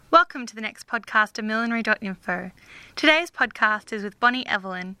Welcome to the next podcast of millinery.info. Today's podcast is with Bonnie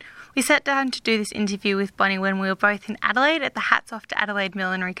Evelyn. We sat down to do this interview with Bonnie when we were both in Adelaide at the Hats Off to Adelaide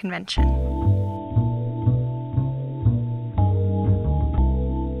Millinery Convention.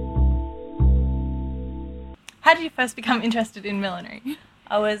 How did you first become interested in millinery?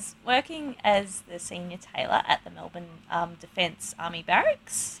 I was working as the senior tailor at the Melbourne Defence Army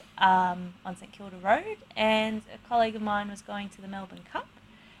Barracks on St Kilda Road, and a colleague of mine was going to the Melbourne Cup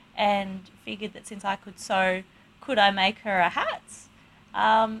and figured that since I could sew, could I make her a hat?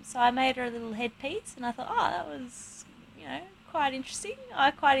 So I made her a little headpiece, and I thought, that was, quite interesting.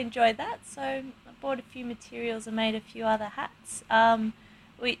 I quite enjoyed that, so I bought a few materials and made a few other hats,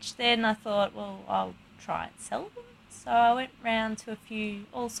 which then I thought, well, I'll try and sell them. So I went round to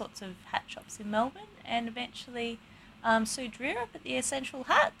all sorts of hat shops in Melbourne, and eventually Sue Dreer up at the Essential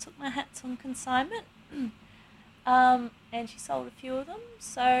Hat took my hats on consignment, and she sold a few of them.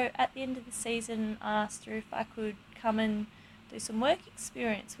 So at the end of the season, I asked her if I could come and do some work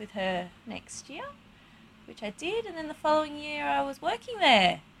experience with her next year, which I did, and then the following year I was working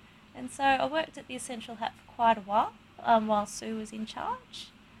there. And so I worked at the Essential Hat for quite a while Sue was in charge.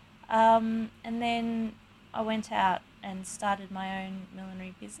 And then I went out and started my own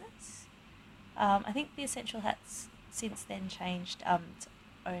millinery business. I think the Essential Hat's since then changed to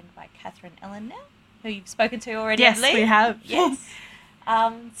owned by Catherine Ellen now, who you've spoken to already. Yes, we have. Yes.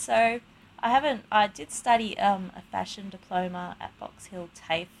 So I did study a fashion diploma at Box Hill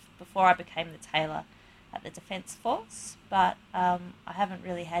TAFE before I became the tailor at the Defence Force, but I haven't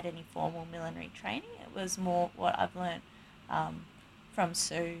really had any formal millinery training. It was more what I've learnt from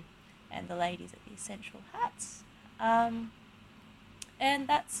Sue and the ladies at the Essential Hats. And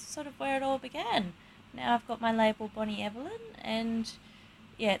that's sort of where it all began. Now I've got my label Bonnie Evelyn, and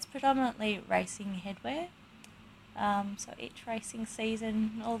it's predominantly racing headwear. So each racing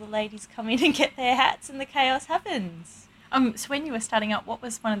season, all the ladies come in and get their hats, and the chaos happens. So when you were starting up, what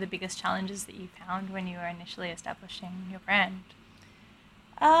was one of the biggest challenges that you found when you were initially establishing your brand?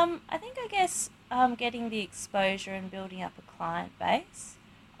 I guess getting the exposure and building up a client base.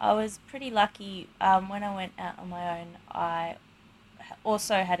 I was pretty lucky when I went out on my own. I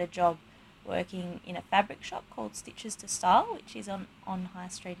also had a job working in a fabric shop called Stitches to Style, which is on High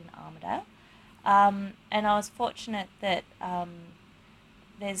Street in Armidale. And I was fortunate that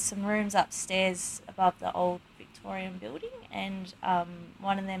there's some rooms upstairs above the old Victorian building, and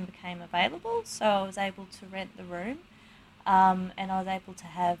one of them became available, so I was able to rent the room, and I was able to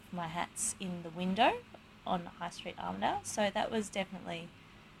have my hats in the window on High Street Armidale, so that was definitely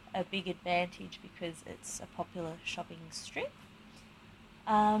a big advantage because it's a popular shopping strip.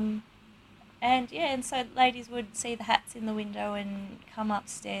 And so ladies would see the hats in the window and come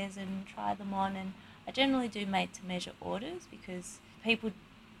upstairs and try them on, and I generally do made to measure orders because people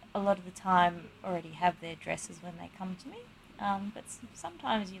a lot of the time already have their dresses when they come to me, but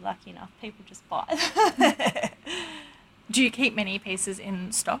sometimes you're lucky enough people just buy them. Do you keep many pieces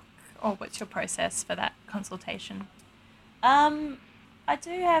in stock, or what's your process for that consultation? I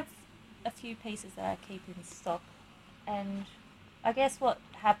do have a few pieces that I keep in stock, and I guess what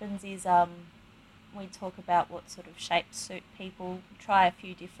happens is we talk about what sort of shapes suit people, try a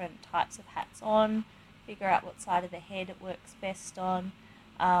few different types of hats on, figure out what side of the head it works best on,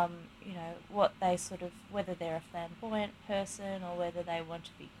 what they whether they're a flamboyant person or whether they want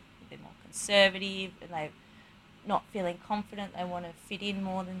to be a bit more conservative and they're not feeling confident, they want to fit in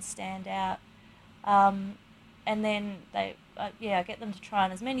more than stand out. And then I get them to try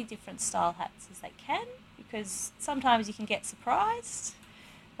on as many different style hats as they can, because sometimes you can get surprised,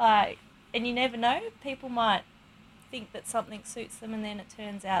 and you never know. People might think that something suits them, and then it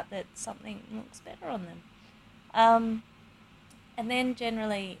turns out that something looks better on them. And then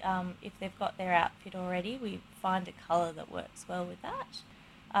generally, if they've got their outfit already, we find a colour that works well with that.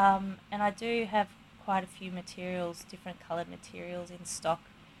 And I do have quite a few materials, different coloured materials in stock,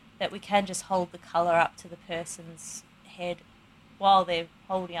 that we can just hold the colour up to the person's head while they're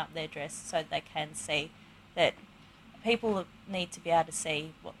holding up their dress, so they can see that. People need to be able to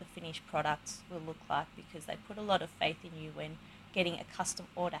see what the finished products will look like, because they put a lot of faith in you when getting a custom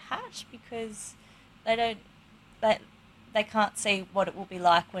order hat, because they can't see what it will be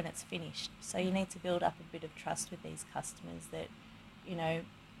like when it's finished. So you need to build up a bit of trust with these customers that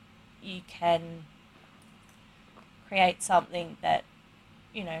you can create something that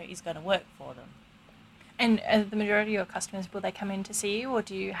is going to work for them. And the majority of your customers, will they come in to see you, or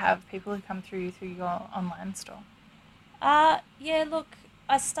do you have people who come through your online store? Look,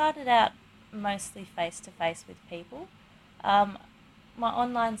 I started out mostly face-to-face with people. My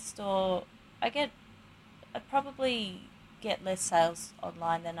online store, I get probably get less sales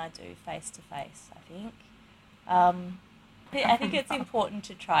online than I do face-to-face, I think. I think it's important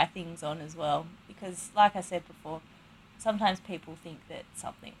to try things on as well because, like I said before, sometimes people think that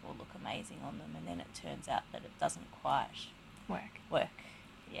something will look amazing on them and then it turns out that it doesn't quite work.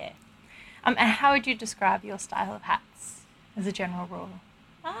 Yeah. And how would you describe your style of hats as a general rule?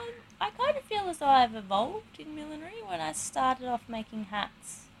 I kind of feel as though I've evolved in millinery. When I started off making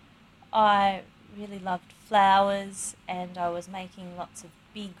hats, I really loved flowers and I was making lots of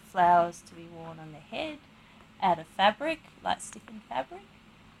big flowers to be worn on the head out of fabric, like stiffened fabric.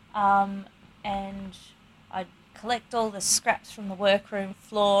 And I'd collect all the scraps from the workroom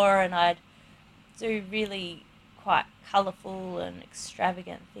floor and I'd do really quite colourful and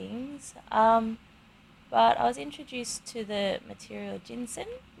extravagant things. But I was introduced to the material ginseng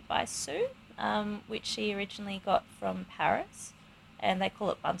by Sue, which she originally got from Paris, and they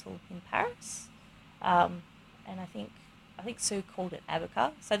call it buntal in Paris. And I think Sue called it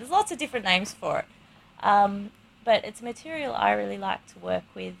abaca. So there's lots of different names for it. But it's a material I really like to work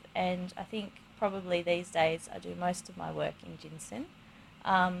with, and I think probably these days I do most of my work in ginseng,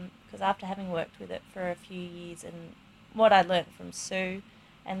 because after having worked with it for a few years and what I learnt from Sue,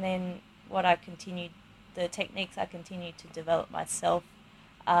 and then the techniques I continued to develop myself,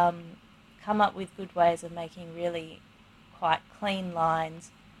 come up with good ways of making really quite clean lines,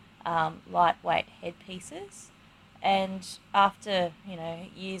 lightweight headpieces. And after,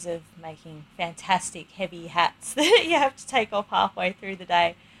 years of making fantastic heavy hats that you have to take off halfway through the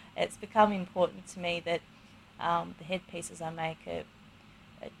day, it's become important to me that the headpieces I make are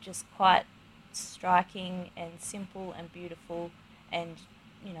just quite striking and simple and beautiful and,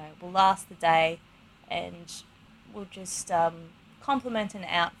 will last the day and will just complement an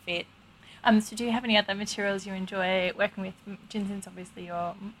outfit. So do you have any other materials you enjoy working with? Ginseng's obviously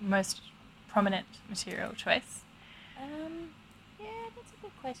your most prominent material choice. Yeah, that's a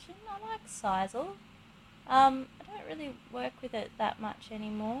good question. I like sisal. I don't really work with it that much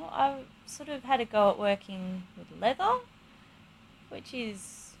anymore. I sort of had a go at working with leather, which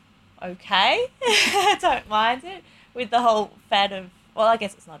is okay. I don't mind it. With the whole fad of, well, I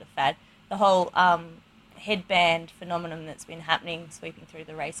guess it's not a fad, the whole headband phenomenon that's been happening, sweeping through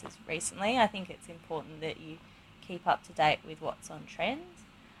the races recently, I think it's important that you keep up to date with what's on trend.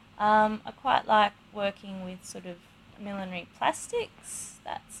 I quite like working with sort of millinery plastics.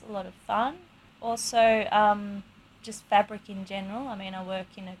 That's a lot of fun. Also, just fabric in general. I mean, I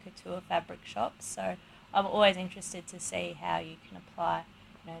work in a couture fabric shop, so I'm always interested to see how you can apply,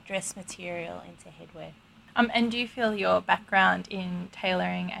 dress material into headwear. And do you feel your background in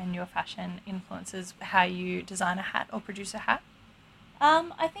tailoring and your fashion influences how you design a hat or produce a hat?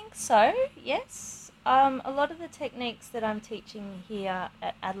 I think so, yes. A lot of the techniques that I'm teaching here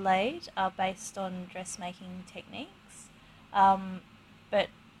at Adelaide are based on dressmaking techniques, but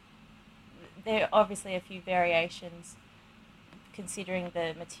there are obviously a few variations considering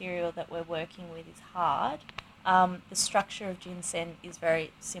the material that we're working with is hard. The structure of ginseng is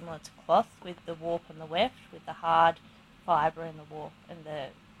very similar to cloth, with the warp and the weft, with the hard fibre in the warp and the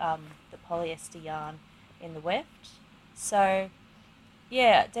polyester yarn in the weft. So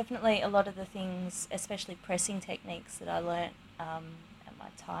yeah, definitely a lot of the things, especially pressing techniques that I learnt at my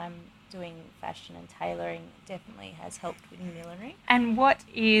time doing fashion and tailoring, definitely has helped with millinery. And what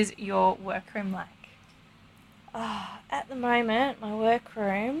is your workroom like? At the moment, my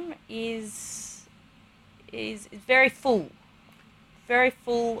workroom is very full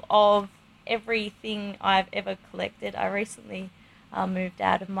of everything I've ever collected. I recently moved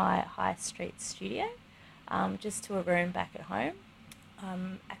out of my high street studio just to a room back at home.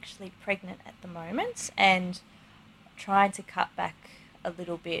 I'm actually pregnant at the moment and trying to cut back a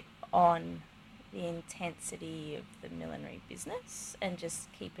little bit on the intensity of the millinery business and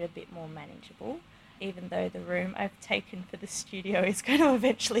just keep it a bit more manageable, even though the room I've taken for the studio is going to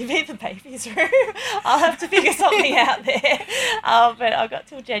eventually be the baby's room. I'll have to figure something out there. But I've got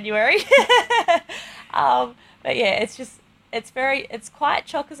till January. But yeah, it's quite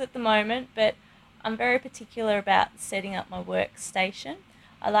chockers at the moment, but I'm very particular about setting up my workstation.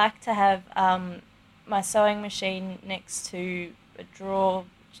 I like to have my sewing machine next to a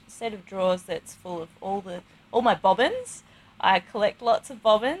set of drawers that's full of all my bobbins. I collect lots of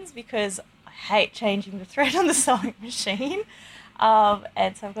bobbins because I hate changing the thread on the sewing machine.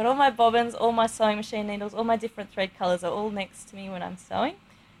 And so I've got all my bobbins, all my sewing machine needles, all my different thread colours are all next to me when I'm sewing.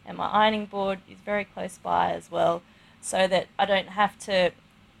 And my ironing board is very close by as well, so that I don't have to,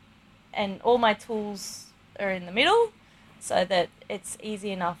 and all my tools are in the middle, so that it's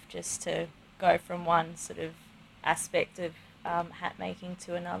easy enough just to go from one sort of aspect of hat making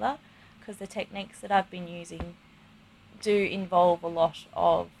to another, because the techniques that I've been using do involve a lot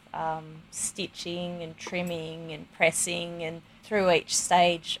of stitching and trimming and pressing and through each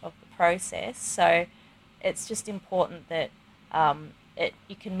stage of the process. So it's just important that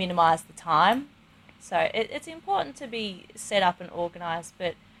you can minimise the time. So it's important to be set up and organised,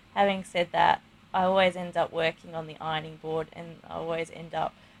 but having said that, I always end up working on the ironing board and I always end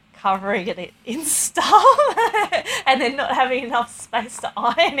up covering it in stuff and then not having enough space to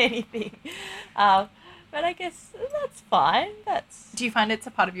iron anything. But I guess that's fine. Do you find it's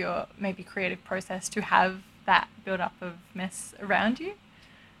a part of your maybe creative process to have that build up of mess around you?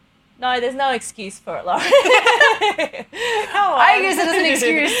 No, there's no excuse for it, Lauren. I use it as an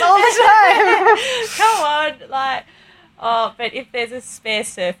excuse all the time. Come on, but if there's a spare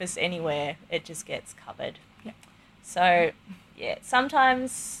surface anywhere, it just gets covered. Yeah. So, yeah,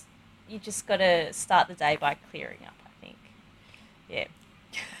 sometimes you just got to start the day by clearing up, I think. Yeah.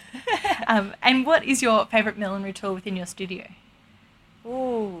 And what is your favourite millinery tool within your studio?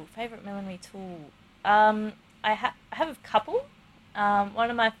 Ooh, favourite millinery tool. I have a couple. One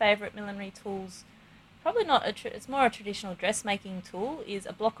of my favourite millinery tools, probably not it's more a traditional dressmaking tool, is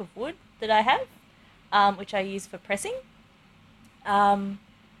a block of wood that I have, which I use for pressing.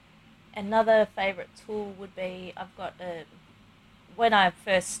 Another favourite tool would be, when I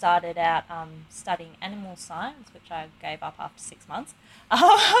first started out studying animal science, which I gave up after 6 months,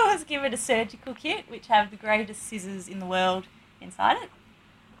 I was given a surgical kit which have the greatest scissors in the world inside it,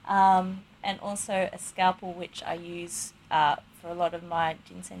 and also a scalpel which I use for a lot of my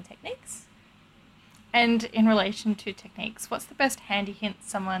ginseng techniques. And in relation to techniques, what's the best handy hint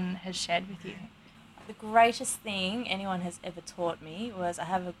someone has shared with you? The greatest thing anyone has ever taught me was, I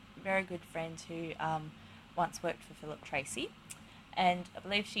have a very good friend who once worked for Philip Tracy, and I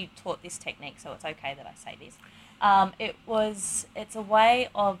believe she taught this technique, so it's okay that I say this. It's a way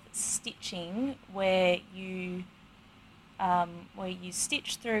of stitching where you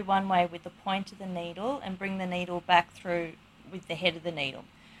stitch through one way with the point of the needle and bring the needle back through with the head of the needle.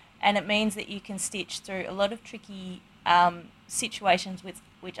 And it means that you can stitch through a lot of tricky situations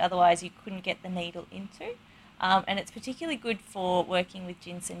which otherwise you couldn't get the needle into. And it's particularly good for working with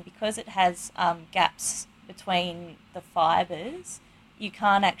ginseng because it has gaps between the fibres. You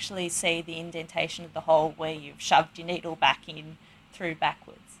can't actually see the indentation of the hole where you've shoved your needle back in through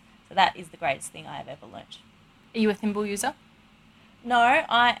backwards. So that is the greatest thing I have ever learnt. Are you a thimble user? No,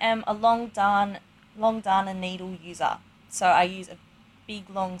 I am a long darner needle user. So I use a big,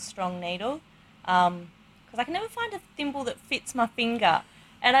 long, strong needle because I can never find a thimble that fits my finger.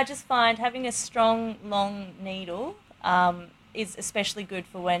 And I just find having a strong, long needle is especially good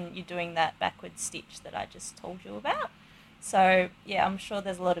for when you're doing that backward stitch that I just told you about. So, yeah, I'm sure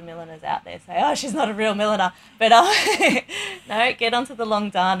there's a lot of milliners out there say, oh, she's not a real milliner. But no, get onto the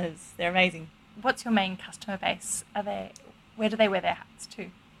long darners. They're amazing. What's your main customer base? Where do they wear their hats to?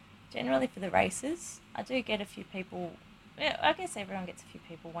 Generally for the races. I do get a few people, I guess everyone gets a few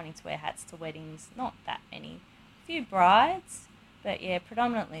people wanting to wear hats to weddings. Not that many. A few brides. But yeah,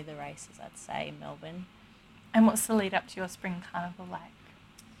 predominantly the races, I'd say, in Melbourne. And what's the lead up to your spring carnival like?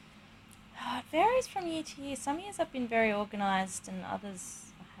 It varies from year to year. Some years I've been very organised and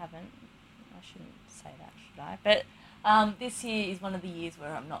others I haven't. I shouldn't say that, should I? But this year is one of the years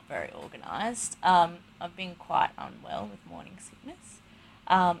where I'm not very organised. I've been quite unwell with morning sickness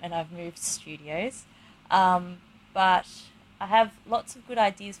and I've moved studios. But I have lots of good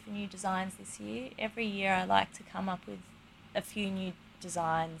ideas for new designs this year. Every year I like to come up with a few new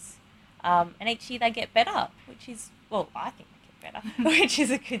designs, and each year they get better, which is, well, I think they get better, which is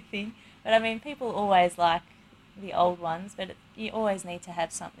a good thing. But I mean, people always like the old ones, but you always need to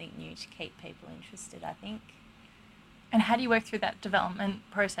have something new to keep people interested, I think. And how do you work through that development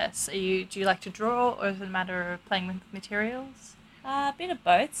process? Do you like to draw, or is it a matter of playing with materials? A bit of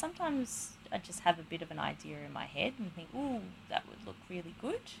both. Sometimes I just have a bit of an idea in my head and think, ooh, that would look really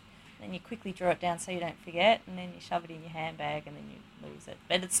good. Then you quickly draw it down so you don't forget, and then you shove it in your handbag and then you lose it.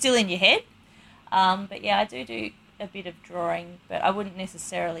 But it's still in your head. But yeah, I do a bit of drawing, but I wouldn't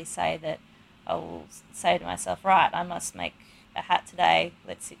necessarily say that I will say to myself, right, I must make a hat today,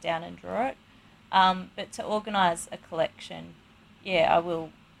 let's sit down and draw it. But to organise a collection, yeah, I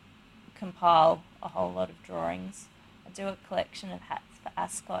will compile a whole lot of drawings. I do a collection of hats for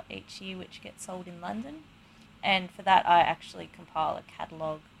Ascot each year, which gets sold in London. And for that, I actually compile a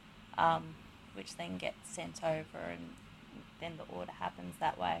catalogue, which then gets sent over, and then the order happens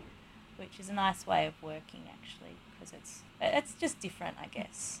that way, which is a nice way of working actually, because it's just different, I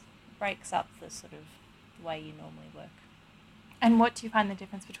guess. It breaks up the sort of the way you normally work. And what do you find the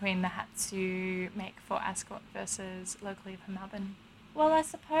difference between the hats you make for Ascot versus locally for Melbourne? Well, I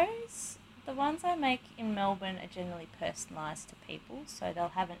suppose The ones I make in Melbourne are generally personalised to people, so they'll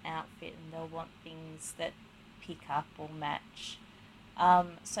have an outfit and they'll want things that pick up or match.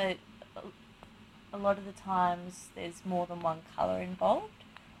 So a lot of the times there's more than one colour involved.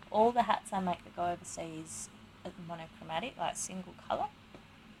 All the hats I make that go overseas are monochromatic, like single colour,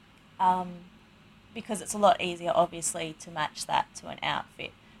 because it's a lot easier, obviously, to match that to an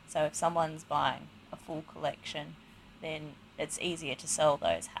outfit. So if someone's buying a full collection, then it's easier to sell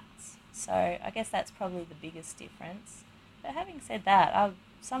those hats. So I guess that's probably the biggest difference. But having said that, I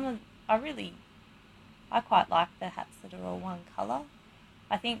quite like the hats that are all one colour.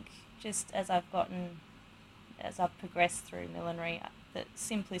 I think just as I've progressed through millinery, that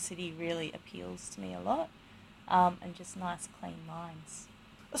simplicity really appeals to me a lot, and just nice clean lines.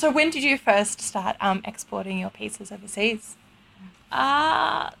 So when did you first start exporting your pieces overseas?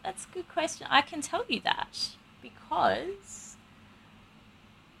 That's a good question. I can tell you that because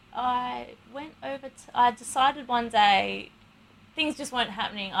I decided one day things just weren't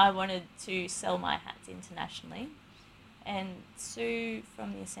happening. I wanted to sell my hats internationally, and Sue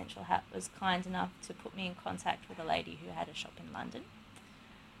from The Essential Hat was kind enough to put me in contact with a lady who had a shop in London.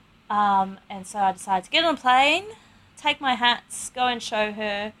 And so I decided to get on a plane, take my hats, go and show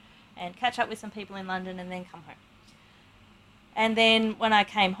her, and catch up with some people in London, and then come home. And then when I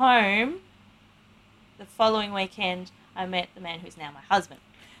came home, the following weekend, I met the man who's now my husband.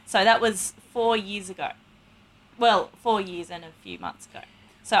 So that was 4 years ago. Well, 4 years and a few months ago.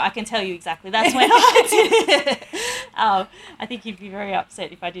 So I can tell you exactly. That's when I did it. I think you'd be very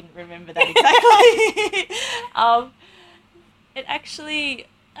upset if I didn't remember that exactly. It actually,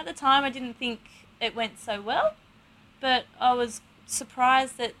 at the time, I didn't think it went so well. But I was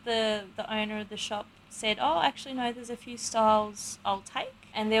surprised that the owner of the shop said, oh, actually, no, there's a few styles I'll take.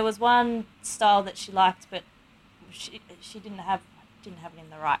 And there was one style that she liked, but she didn't have it in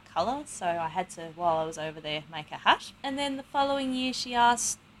the right colour, so I had to, while I was over there, make a hat. And then the following year she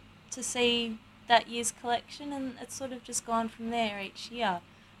asked to see that year's collection, and it's sort of just gone from there each year.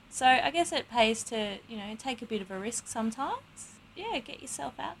 So I guess it pays to, take a bit of a risk sometimes. Yeah, get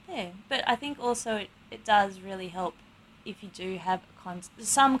yourself out there. But I think also it does really help if you do have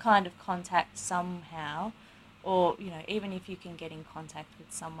some kind of contact somehow, or, even if you can get in contact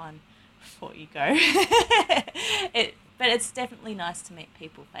with someone before you go. But it's definitely nice to meet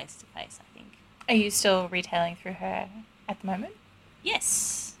people face to face, I think. Are you still retailing through her at the moment?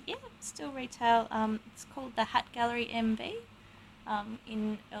 Yes, yeah, still retail. It's called the Hat Gallery MV,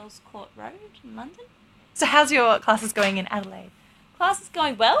 in Earls Court Road in London. So how's your classes going in Adelaide? Class is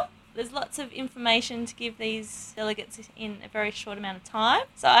going well. There's lots of information to give these delegates in a very short amount of time.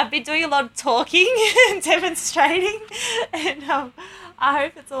 So I've been doing a lot of talking and demonstrating, and I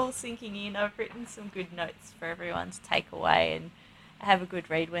hope it's all sinking in. I've written some good notes for everyone to take away and have a good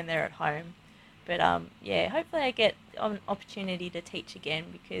read when they're at home. But hopefully I get an opportunity to teach again,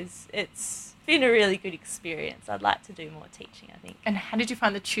 because it's been a really good experience. I'd like to do more teaching, I think. And how did you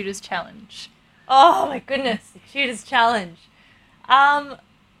find the Tutors Challenge? Oh my goodness, the Tutors Challenge.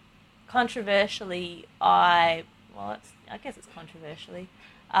 Controversially, I guess it's controversially,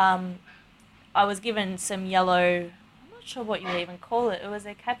 I was given some yellow, I'm not sure what you even call it. It was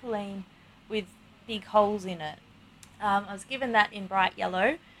a capelline with big holes in it. I was given that in bright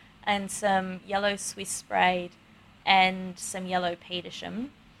yellow, and some yellow Swiss sprayed and some yellow Petersham.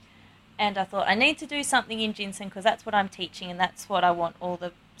 And I thought, I need to do something in ginseng, because that's what I'm teaching and that's what I want all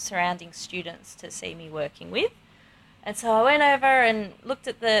the surrounding students to see me working with. And so I went over and looked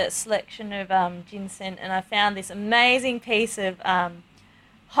at the selection of ginseng, and I found this amazing piece of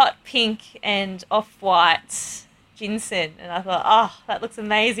hot pink and off-white ginseng. And I thought, oh, that looks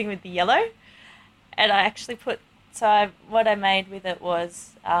amazing with the yellow. And I actually what I made with it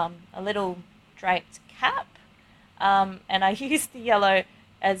was a little draped cap, and I used the yellow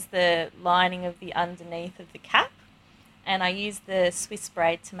as the lining of the underneath of the cap, and I used the Swiss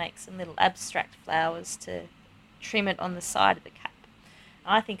braid to make some little abstract flowers to trim it on the side of the cap.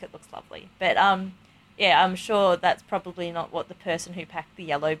 I think it looks lovely, but I'm sure that's probably not what the person who packed the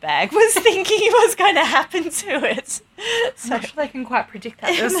yellow bag was thinking was going to happen to it. So I'm not sure they can quite predict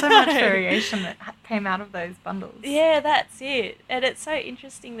that. There's so much variation that came out of those bundles. Yeah, that's it. And it's so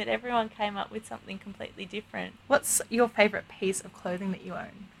interesting that everyone came up with something completely different. What's your favourite piece of clothing that you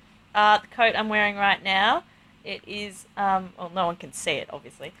own? The coat I'm wearing right now, it is, well, no one can see it,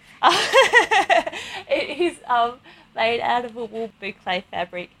 obviously. It is made out of a wool boucle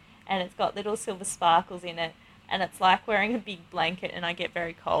fabric, and it's got little silver sparkles in it, and it's like wearing a big blanket, and I get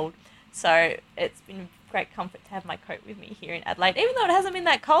very cold. So it's been a great comfort to have my coat with me here in Adelaide, even though it hasn't been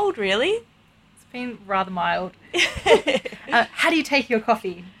that cold, really. It's been rather mild. How do you take your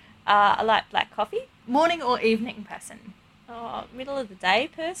coffee? I like black coffee. Morning or evening person? Oh, middle of the day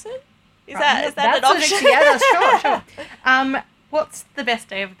person? Is Right, that an that's option? Sure. What's the best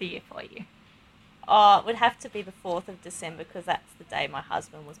day of the year for you? Oh, it would have to be the 4th of December because that's the day my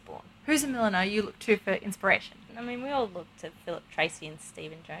husband was born. Who's a milliner you look to for inspiration? I mean, we all look to Philip Tracy and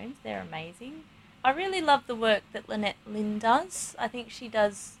Stephen Jones. They're amazing. I really love the work that Lynette Lynn does. I think she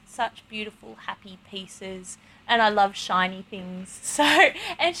does such beautiful, happy pieces, and I love shiny things. So,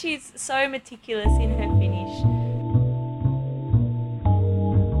 and she's so meticulous in her finish.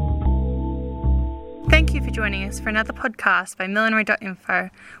 Thank you for joining us for another podcast by millinery.info.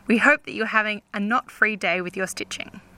 We hope that you're having a not free day with your stitching.